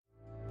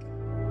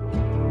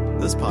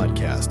This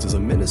podcast is a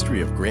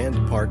ministry of Grand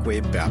Parkway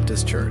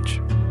Baptist Church,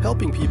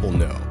 helping people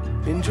know,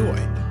 enjoy,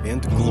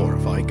 and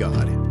glorify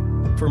God.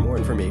 For more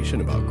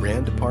information about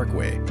Grand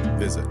Parkway,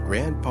 visit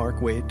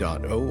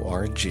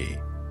grandparkway.org.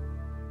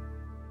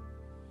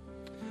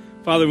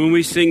 Father, when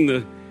we sing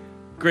the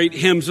great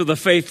hymns of the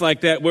faith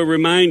like that, we're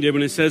reminded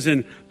when it says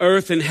in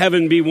earth and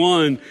heaven be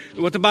one,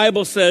 what the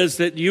Bible says,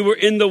 that you were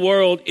in the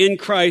world in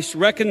Christ,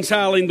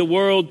 reconciling the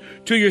world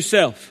to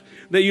yourself,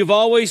 that you've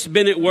always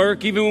been at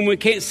work, even when we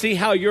can't see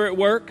how you're at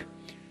work.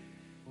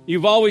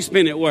 You've always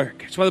been at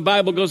work. That's why the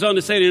Bible goes on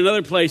to say in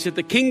another place that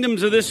the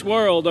kingdoms of this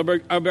world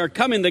are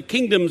becoming the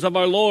kingdoms of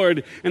our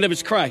Lord and of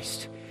his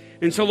Christ.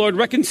 And so, Lord,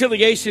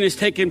 reconciliation is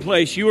taking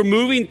place. You are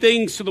moving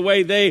things to the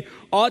way they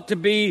ought to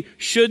be,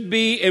 should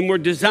be, and were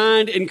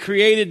designed and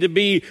created to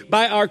be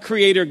by our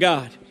Creator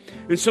God.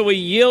 And so we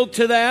yield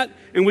to that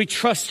and we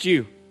trust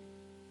you.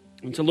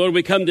 And so, Lord,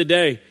 we come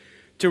today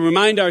to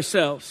remind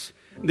ourselves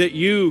that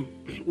you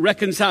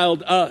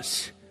reconciled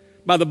us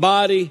by the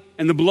body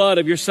and the blood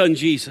of your Son,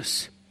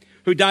 Jesus,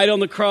 who died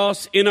on the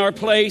cross in our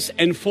place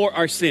and for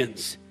our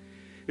sins.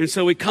 And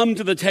so we come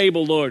to the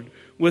table, Lord,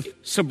 with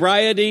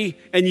sobriety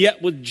and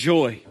yet with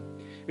joy.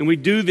 And we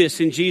do this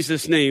in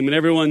Jesus' name. And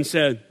everyone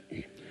said,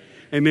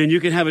 amen.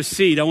 You can have a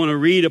seat. I want to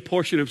read a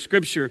portion of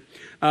Scripture.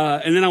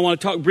 And then I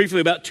want to talk briefly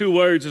about two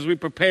words as we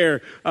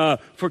prepare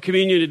for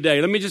communion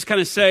today. Let me just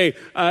kind of say,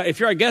 if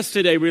you're our guest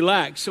today,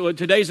 relax. So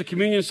today's a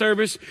communion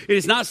service. It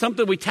is not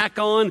something we tack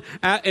on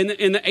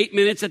in the 8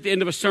 minutes at the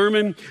end of a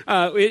sermon.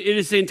 It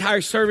is the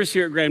entire service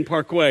here at Grand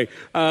Parkway,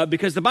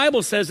 because the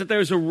Bible says that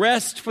there's a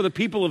rest for the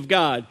people of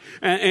God.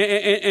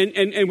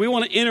 And we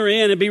want to enter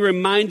in and be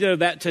reminded of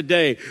that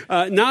today.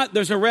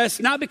 There's a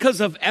rest, not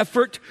because of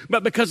effort,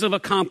 but because of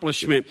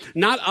accomplishment.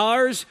 Not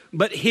ours,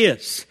 but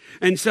his.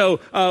 And so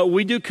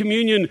we do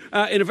communion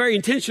in a very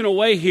intentional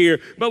way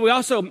here, but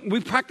we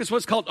practice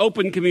what's called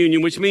open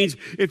communion, which means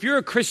if you're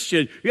a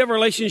Christian, you have a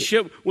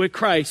relationship with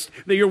Christ,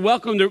 that you're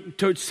welcome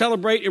to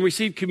celebrate and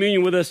receive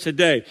communion with us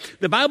today.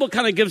 The Bible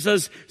kind of gives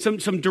us some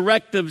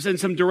directives and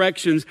some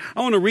directions.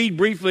 I want to read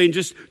briefly and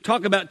just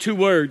talk about two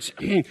words.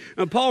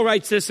 Paul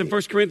writes this in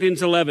 1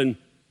 Corinthians 11.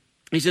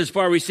 He says,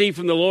 "For I received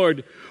from the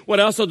Lord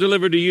what I also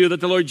delivered to you, that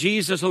the Lord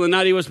Jesus, on the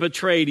night he was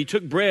betrayed, he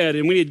took bread,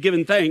 and when he had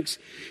given thanks,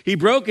 he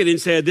broke it and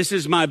said, 'This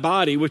is my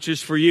body, which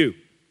is for you.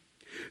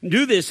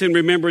 Do this in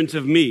remembrance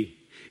of me.'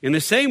 In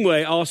the same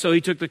way, also,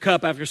 he took the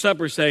cup after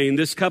supper, saying,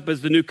 'This cup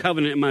is the new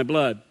covenant in my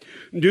blood.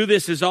 Do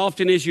this as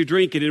often as you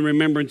drink it in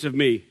remembrance of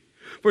me.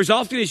 For as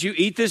often as you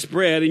eat this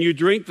bread and you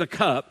drink the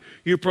cup,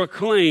 you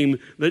proclaim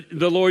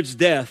the Lord's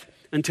death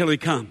until he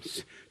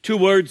comes.'" Two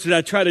words that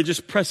I try to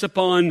just press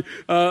upon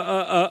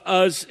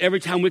us every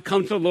time we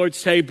come to the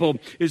Lord's table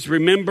is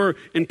remember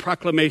and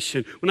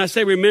proclamation. When I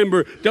say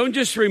remember, don't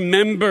just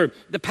remember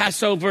the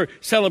Passover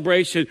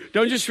celebration.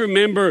 Don't just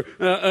remember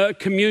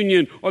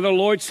communion or the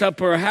Lord's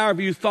Supper or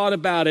however you thought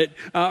about it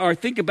or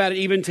think about it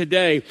even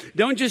today.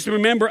 Don't just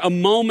remember a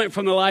moment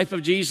from the life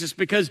of Jesus,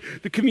 because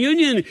the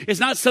communion is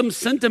not some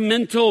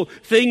sentimental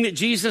thing that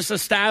Jesus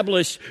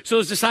established so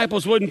his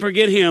disciples wouldn't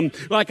forget him,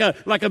 like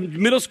a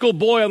middle school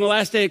boy on the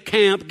last day of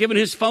camp giving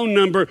his phone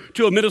number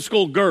to a middle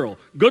school girl.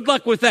 Good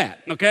luck with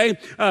that, okay?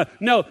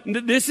 No,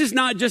 this is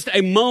not just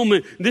a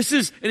moment. This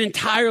is an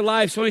entire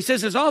life. So when he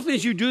says, as often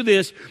as you do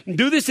this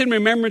in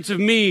remembrance of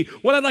me.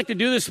 What I'd like to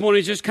do this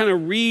morning is just kind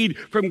of read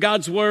from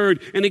God's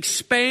word and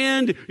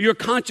expand your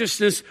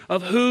consciousness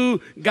of who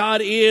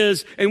God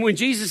is. And when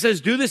Jesus says,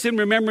 do this in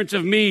remembrance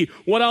of me,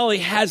 what all he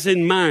has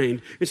in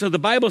mind. And so the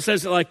Bible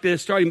says it like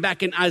this, starting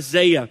back in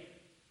Isaiah.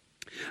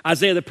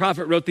 Isaiah the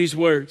prophet wrote these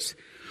words.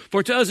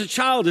 "For to us a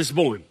child is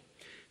born,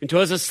 and to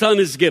us a son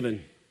is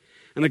given,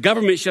 and the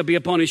government shall be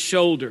upon his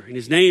shoulder, and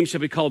his name shall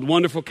be called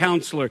Wonderful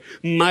Counselor,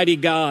 Mighty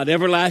God,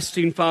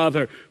 Everlasting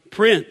Father,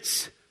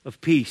 Prince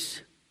of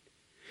Peace.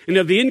 And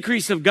of the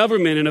increase of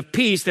government and of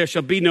peace there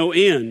shall be no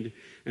end,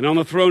 and on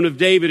the throne of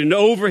David and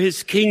over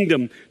his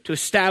kingdom, to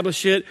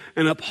establish it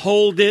and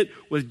uphold it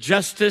with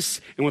justice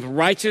and with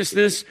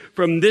righteousness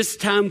from this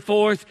time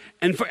forth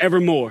and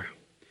forevermore.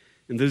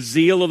 And the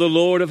zeal of the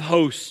Lord of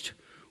hosts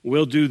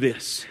will do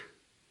this."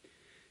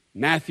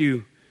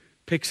 Matthew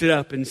picks it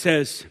up and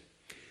says,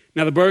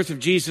 "Now the birth of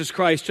Jesus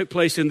Christ took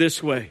place in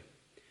this way.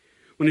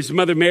 When his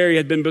mother Mary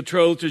had been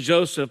betrothed to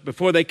Joseph,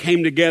 before they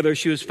came together,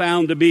 she was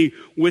found to be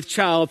with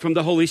child from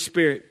the Holy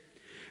Spirit.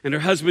 And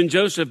her husband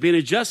Joseph, being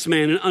a just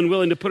man and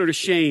unwilling to put her to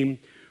shame,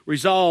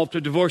 resolved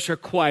to divorce her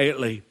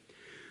quietly.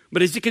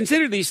 But as he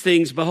considered these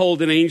things,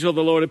 behold, an angel of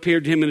the Lord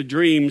appeared to him in a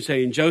dream,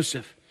 saying,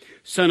 'Joseph,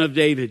 son of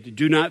David,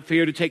 do not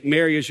fear to take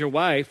Mary as your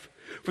wife,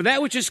 for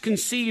that which is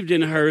conceived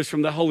in her is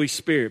from the Holy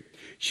Spirit.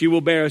 She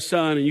will bear a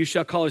son, and you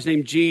shall call his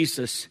name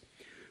Jesus,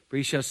 for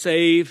he shall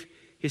save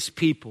his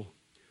people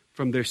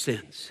from their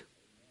sins.'"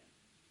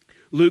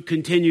 Luke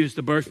continues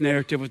the birth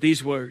narrative with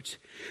these words.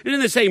 "And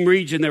in the same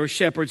region there were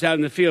shepherds out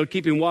in the field,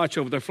 keeping watch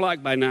over their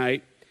flock by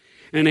night.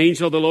 And an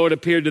angel of the Lord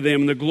appeared to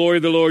them, and the glory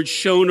of the Lord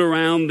shone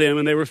around them,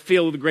 and they were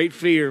filled with great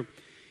fear.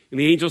 And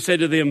the angel said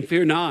to them,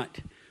 'Fear not,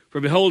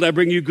 for behold, I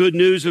bring you good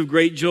news of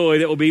great joy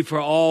that will be for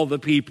all the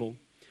people.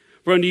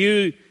 For unto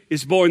you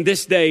is born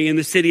this day in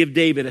the city of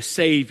David a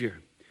Savior,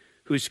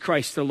 who is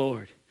Christ the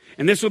Lord.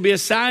 And this will be a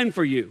sign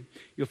for you.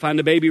 You'll find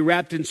a baby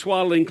wrapped in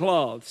swaddling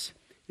cloths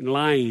and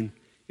lying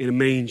in a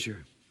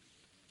manger.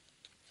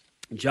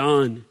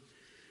 John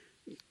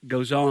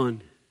goes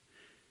on.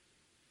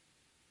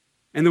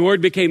 And the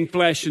Word became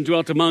flesh and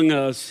dwelt among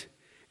us,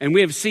 and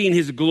we have seen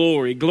his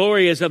glory.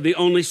 Glory as of the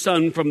only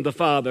Son from the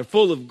Father,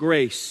 full of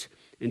grace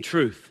and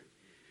truth.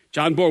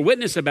 John bore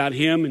witness about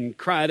him and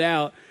cried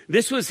out,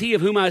 "This was he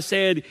of whom I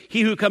said,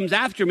 he who comes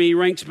after me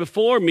ranks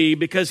before me,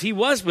 because he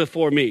was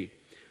before me.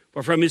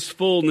 For from his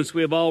fullness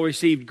we have all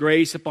received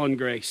grace upon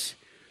grace.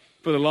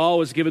 For the law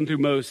was given through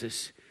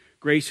Moses.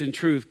 Grace and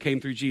truth came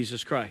through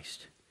Jesus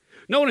Christ.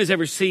 No one has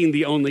ever seen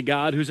the only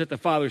God who's at the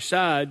Father's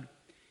side.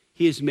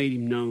 He has made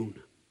him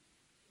known."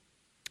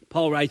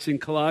 Paul writes in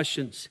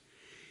Colossians,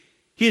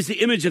 "He is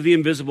the image of the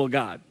invisible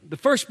God, the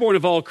firstborn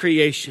of all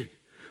creation.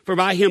 For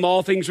by him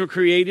all things were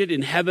created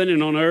in heaven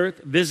and on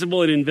earth,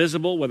 visible and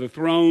invisible, whether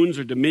thrones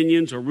or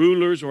dominions or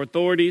rulers or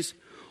authorities.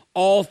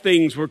 All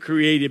things were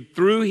created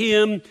through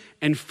him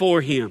and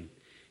for him.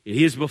 And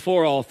he is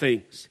before all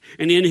things,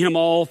 and in him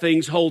all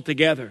things hold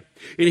together.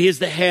 And he is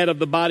the head of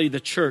the body, the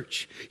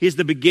church. He is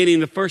the beginning,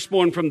 the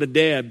firstborn from the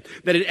dead,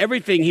 that in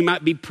everything he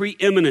might be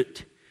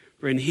preeminent.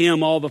 For in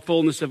him all the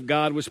fullness of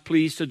God was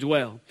pleased to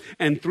dwell,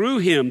 and through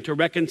him to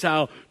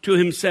reconcile to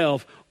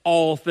himself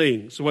all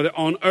things, whether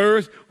on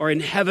earth or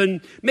in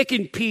heaven,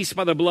 making peace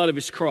by the blood of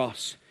his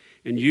cross.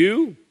 And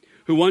you,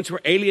 who once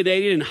were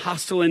alienated and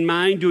hostile in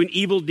mind, doing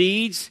evil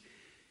deeds,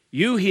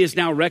 you he is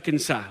now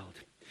reconciled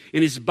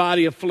in his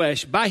body of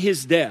flesh by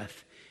his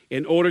death,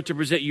 in order to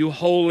present you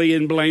holy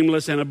and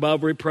blameless and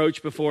above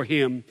reproach before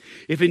him.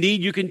 If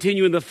indeed you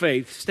continue in the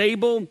faith,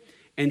 stable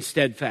and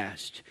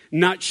steadfast,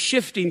 not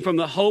shifting from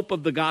the hope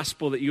of the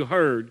gospel that you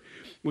heard,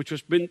 which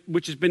has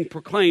been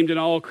proclaimed in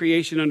all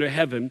creation under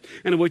heaven,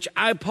 and of which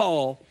I,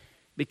 Paul,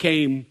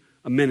 became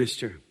a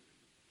minister."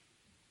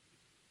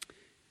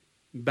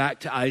 Back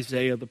to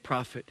Isaiah the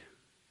prophet,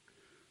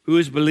 who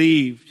has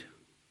believed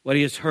what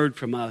he has heard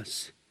from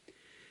us,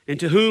 and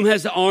to whom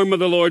has the arm of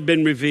the Lord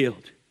been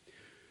revealed.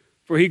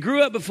 For he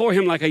grew up before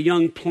him like a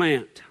young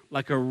plant,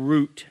 like a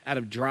root out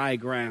of dry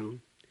ground.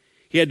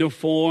 He had no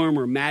form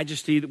or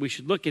majesty that we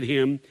should look at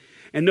him,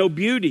 and no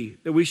beauty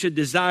that we should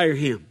desire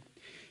him.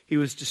 He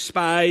was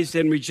despised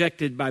and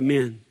rejected by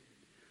men,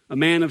 a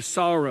man of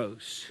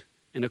sorrows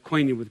and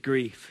acquainted with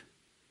grief.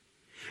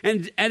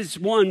 And as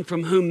one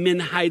from whom men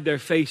hide their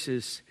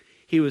faces,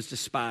 he was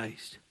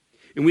despised.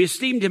 And we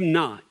esteemed him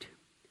not.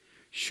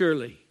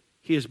 Surely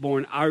he has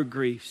borne our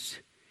griefs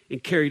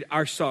and carried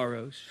our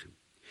sorrows.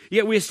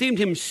 Yet we esteemed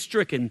him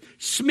stricken,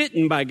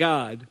 smitten by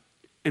God,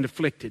 and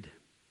afflicted.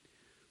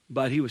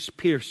 But he was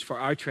pierced for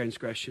our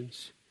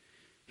transgressions.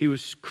 He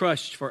was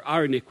crushed for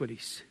our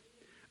iniquities.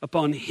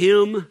 Upon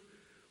him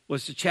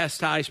was the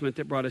chastisement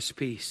that brought us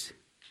peace.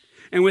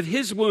 And with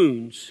his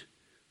wounds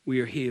we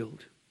are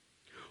healed.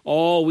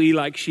 All we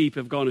like sheep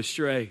have gone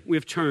astray. We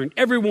have turned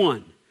every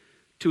one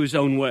to his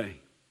own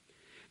way.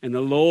 And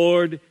the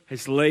Lord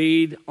has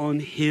laid on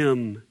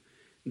him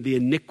the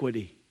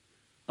iniquity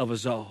of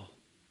us all.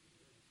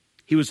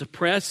 He was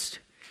oppressed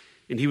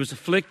and he was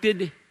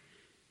afflicted,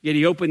 yet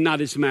he opened not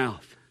his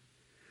mouth.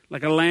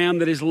 Like a lamb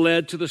that is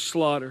led to the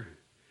slaughter,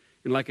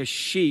 and like a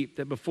sheep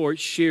that before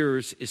its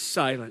shearers is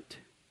silent,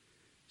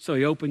 so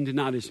he opened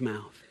not his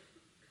mouth.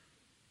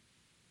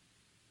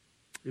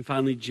 And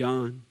finally,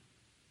 John.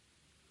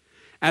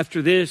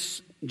 After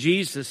this,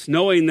 Jesus,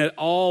 knowing that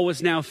all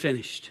was now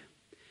finished,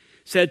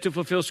 said to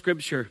fulfill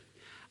Scripture,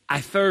 "I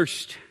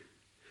thirst."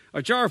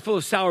 A jar full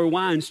of sour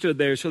wine stood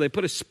there, so they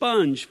put a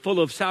sponge full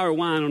of sour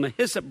wine on a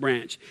hyssop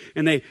branch,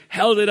 and they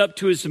held it up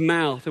to his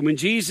mouth. And when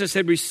Jesus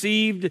had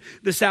received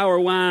the sour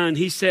wine,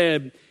 he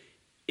said,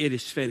 "It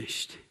is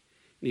finished."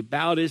 And he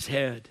bowed his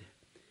head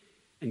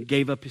and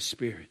gave up his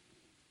spirit.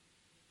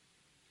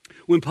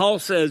 When Paul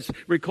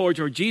records,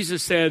 or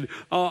Jesus said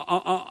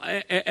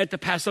at the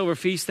Passover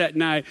feast that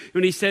night,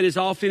 when he said, "As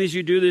often as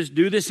you do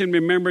this in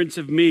remembrance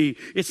of me,"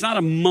 it's not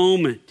a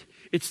moment.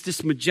 It's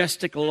this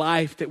majestic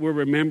life that we're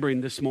remembering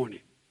this morning.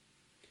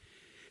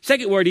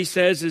 Second word he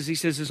says,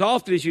 "As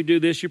often as you do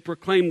this, you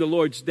proclaim the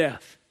Lord's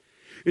death."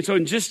 And so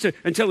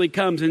until he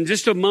comes, in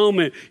just a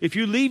moment, if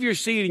you leave your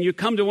seat and you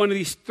come to one of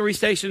these 3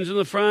 stations in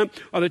the front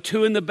or the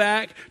 2 in the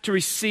back to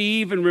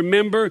receive and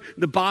remember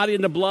the body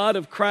and the blood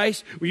of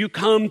Christ, will you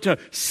come to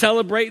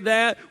celebrate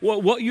that?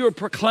 What you're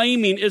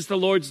proclaiming is the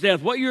Lord's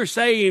death. What you're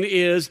saying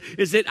is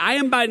that I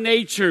am by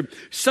nature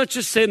such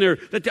a sinner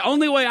that the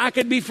only way I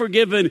can be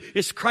forgiven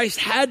is Christ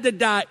had to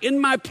die in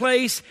my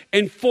place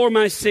and for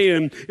my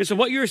sin. And so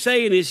what you're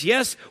saying is,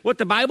 yes, what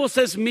the Bible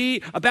says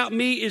about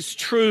me is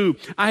true.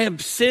 I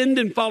have sinned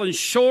and fallen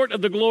short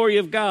of the glory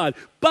of God.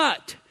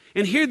 But,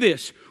 and hear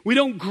this, we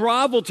don't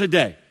grovel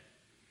today.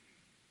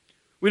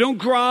 We don't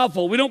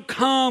grovel. We don't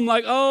come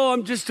like, "Oh,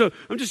 I'm just a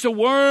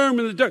worm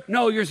in the dirt."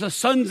 No, you're the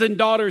sons and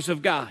daughters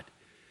of God.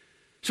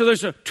 So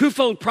there's a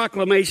twofold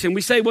proclamation.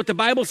 We say what the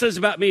Bible says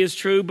about me is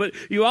true, but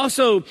you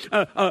also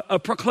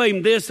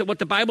proclaim this, that what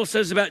the Bible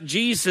says about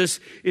Jesus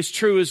is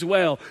true as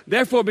well.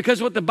 Therefore, because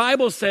what the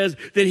Bible says,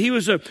 that he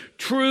was a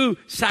true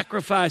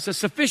sacrifice, a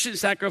sufficient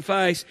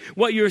sacrifice,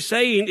 what you're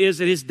saying is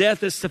that his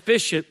death is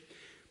sufficient,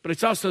 but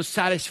it's also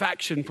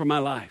satisfaction for my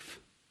life.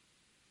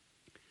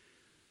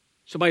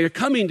 So by your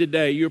coming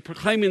today, you're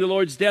proclaiming the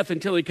Lord's death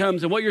until he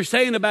comes. And what you're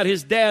saying about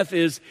his death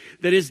is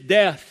that his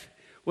death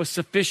was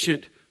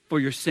sufficient for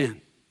your sin.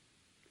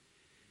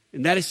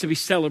 And that is to be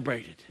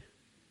celebrated.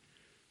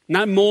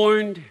 Not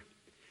mourned,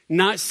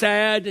 not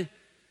sad.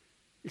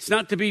 It's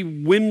not to be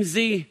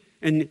whimsy,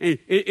 and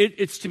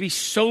it's to be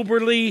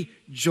soberly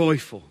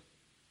joyful.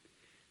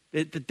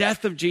 The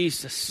death of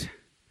Jesus.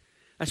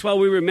 That's why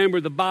we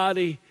remember the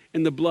body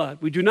and the blood.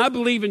 We do not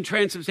believe in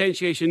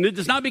transubstantiation. It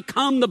does not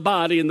become the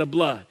body and the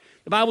blood.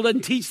 The Bible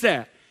doesn't teach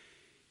that.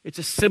 It's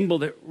a symbol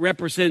that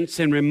represents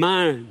and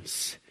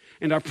reminds.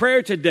 And our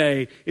prayer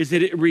today is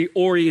that it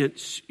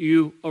reorients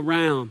you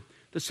around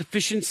the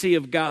sufficiency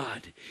of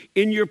God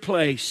in your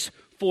place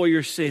for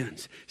your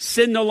sins.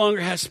 Sin no longer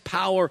has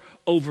power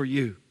over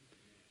you.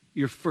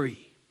 You're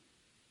free.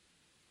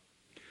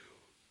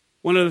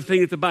 One of the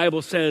things that the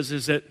Bible says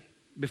is that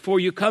before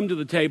you come to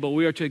the table,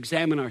 we are to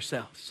examine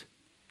ourselves.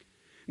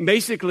 And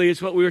basically,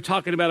 it's what we were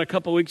talking about a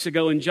couple weeks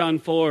ago in John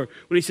 4,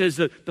 when he says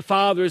that the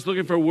Father is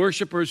looking for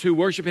worshipers who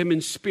worship him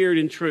in spirit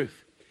and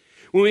truth.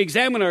 When we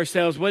examine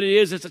ourselves, what it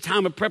is, it's a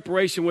time of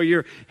preparation where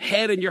your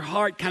head and your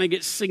heart kind of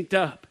get synced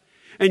up.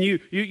 And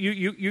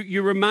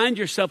you remind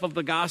yourself of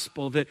the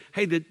gospel that,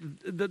 hey,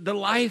 the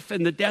life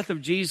and the death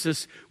of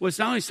Jesus was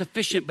not only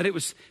sufficient, but it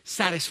was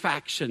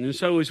satisfaction. And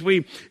so as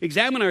we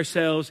examine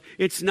ourselves,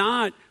 it's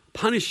not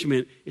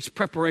punishment, it's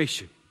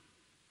preparation.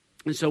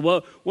 And so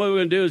what we're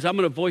going to do is I'm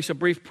going to voice a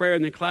brief prayer,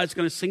 and then Clyde's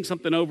going to sing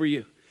something over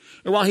you.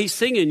 And while he's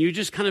singing, you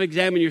just kind of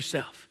examine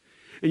yourself.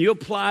 And you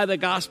apply the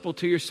gospel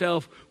to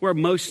yourself where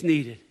most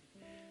needed.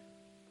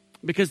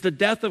 Because the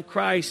death of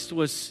Christ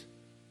was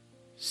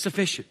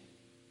sufficient.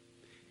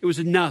 It was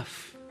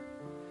enough.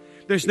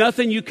 There's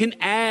nothing you can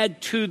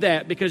add to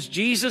that, because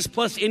Jesus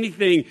plus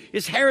anything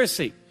is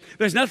heresy.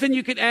 There's nothing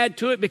you can add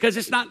to it because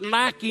it's not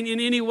lacking in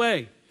any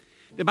way.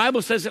 The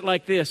Bible says it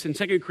like this in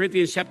 2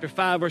 Corinthians chapter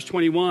 5, verse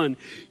 21.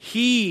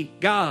 He,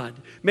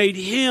 God, made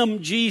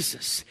him,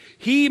 Jesus.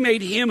 He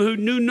made him who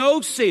knew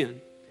no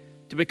sin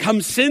to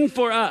become sin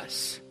for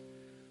us,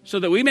 so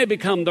that we may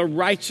become the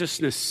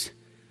righteousness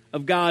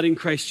of God in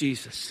Christ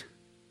Jesus.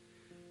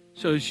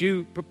 So as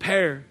you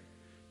prepare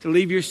to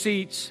leave your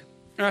seats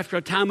after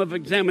a time of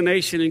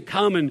examination and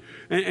come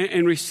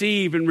and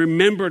receive and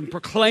remember and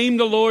proclaim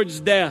the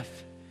Lord's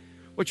death,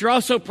 what you're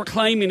also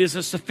proclaiming is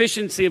the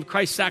sufficiency of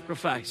Christ's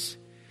sacrifice.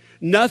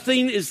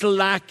 Nothing is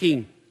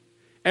lacking.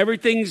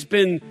 Everything's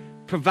been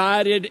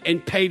provided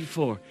and paid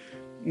for.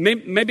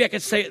 Maybe I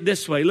could say it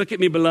this way. Look at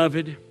me,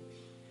 beloved.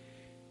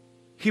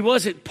 He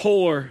wasn't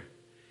poor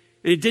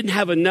and he didn't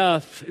have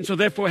enough, and so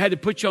therefore had to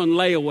put you on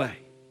layaway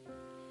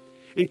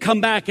and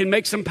come back and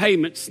make some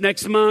payments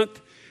next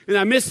month. And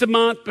I missed a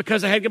month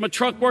because I had to get my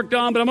truck worked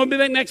on, but I'm going to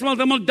be back next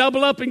month. I'm going to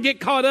double up and get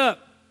caught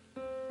up.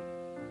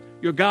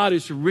 Your God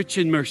is rich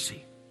in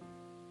mercy,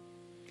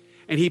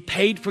 and he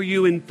paid for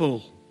you in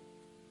full.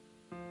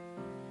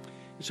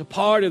 And so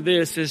part of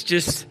this is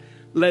just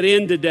let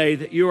in today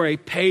that you are a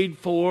paid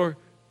for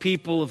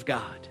people of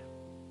God.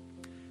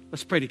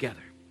 Let's pray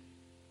together.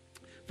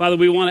 Father,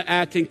 we want to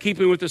act in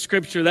keeping with the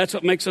scripture. That's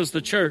what makes us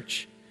the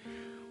church.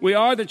 We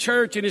are the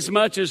church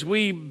inasmuch as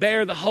we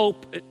bear the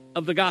hope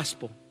of the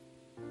gospel.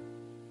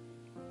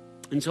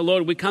 And so,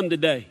 Lord, we come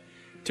today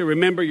to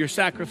remember your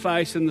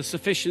sacrifice and the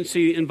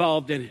sufficiency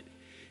involved in it.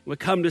 We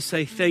come to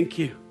say thank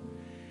you.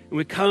 And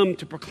we come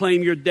to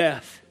proclaim your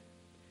death.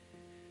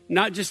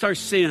 Not just our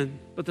sin,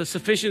 but the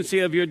sufficiency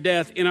of your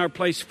death in our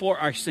place for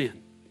our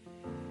sin.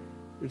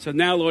 And so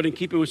now, Lord, in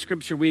keeping with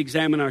scripture, we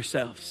examine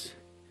ourselves.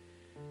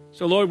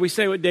 So, Lord, we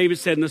say what David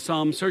said in the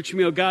Psalm. Search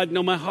me, O God,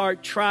 know my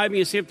heart. Try me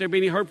and see if there be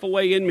any hurtful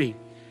way in me.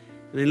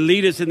 And then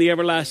lead us in the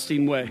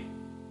everlasting way.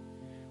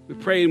 We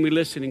pray and we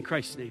listen in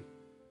Christ's name.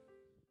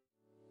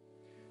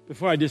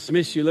 Before I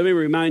dismiss you, let me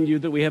remind you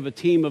that we have a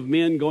team of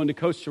men going to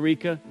Costa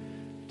Rica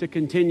to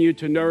continue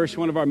to nourish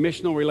one of our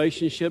missional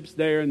relationships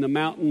there in the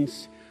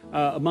mountains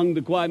among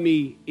the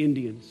Guaymi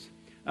Indians.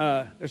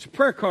 There's a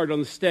prayer card on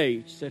the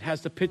stage that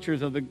has the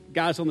pictures of the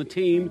guys on the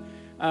team.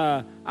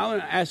 I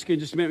want to ask you in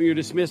just a minute when you're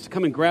dismissed to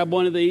come and grab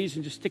one of these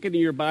and just stick it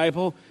in your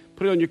Bible,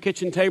 put it on your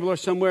kitchen table or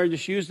somewhere, and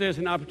just use it as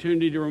an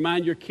opportunity to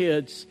remind your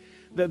kids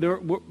that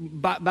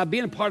by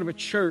being a part of a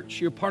church,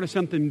 you're part of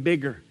something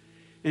bigger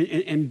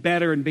and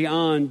better and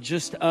beyond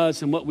just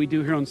us and what we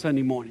do here on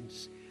Sunday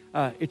mornings.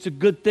 It's a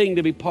good thing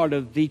to be part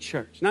of the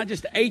church. Not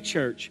just a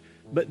church,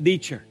 but the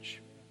church.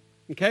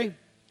 Okay?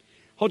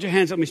 Hold your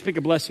hands up. Let me speak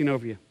a blessing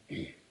over you.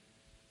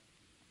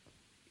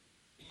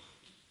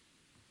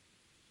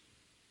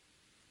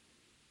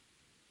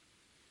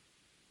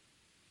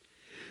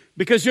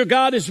 Because your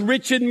God is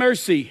rich in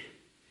mercy,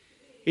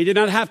 he did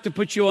not have to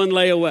put you on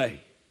layaway.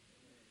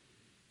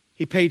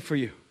 He paid for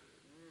you.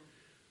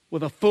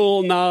 with a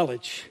full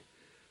knowledge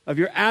of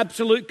your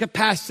absolute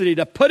capacity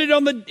to put it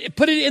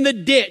in the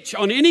ditch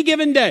on any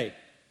given day.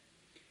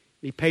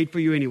 He paid for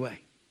you anyway.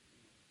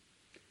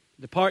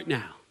 Depart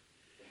now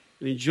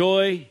and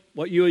enjoy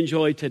what you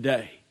enjoy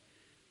today,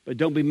 but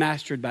don't be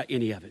mastered by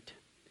any of it.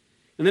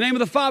 In the name of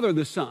the Father,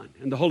 the Son,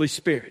 and the Holy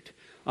Spirit.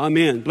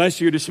 Amen. Bless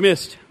you. You're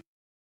dismissed.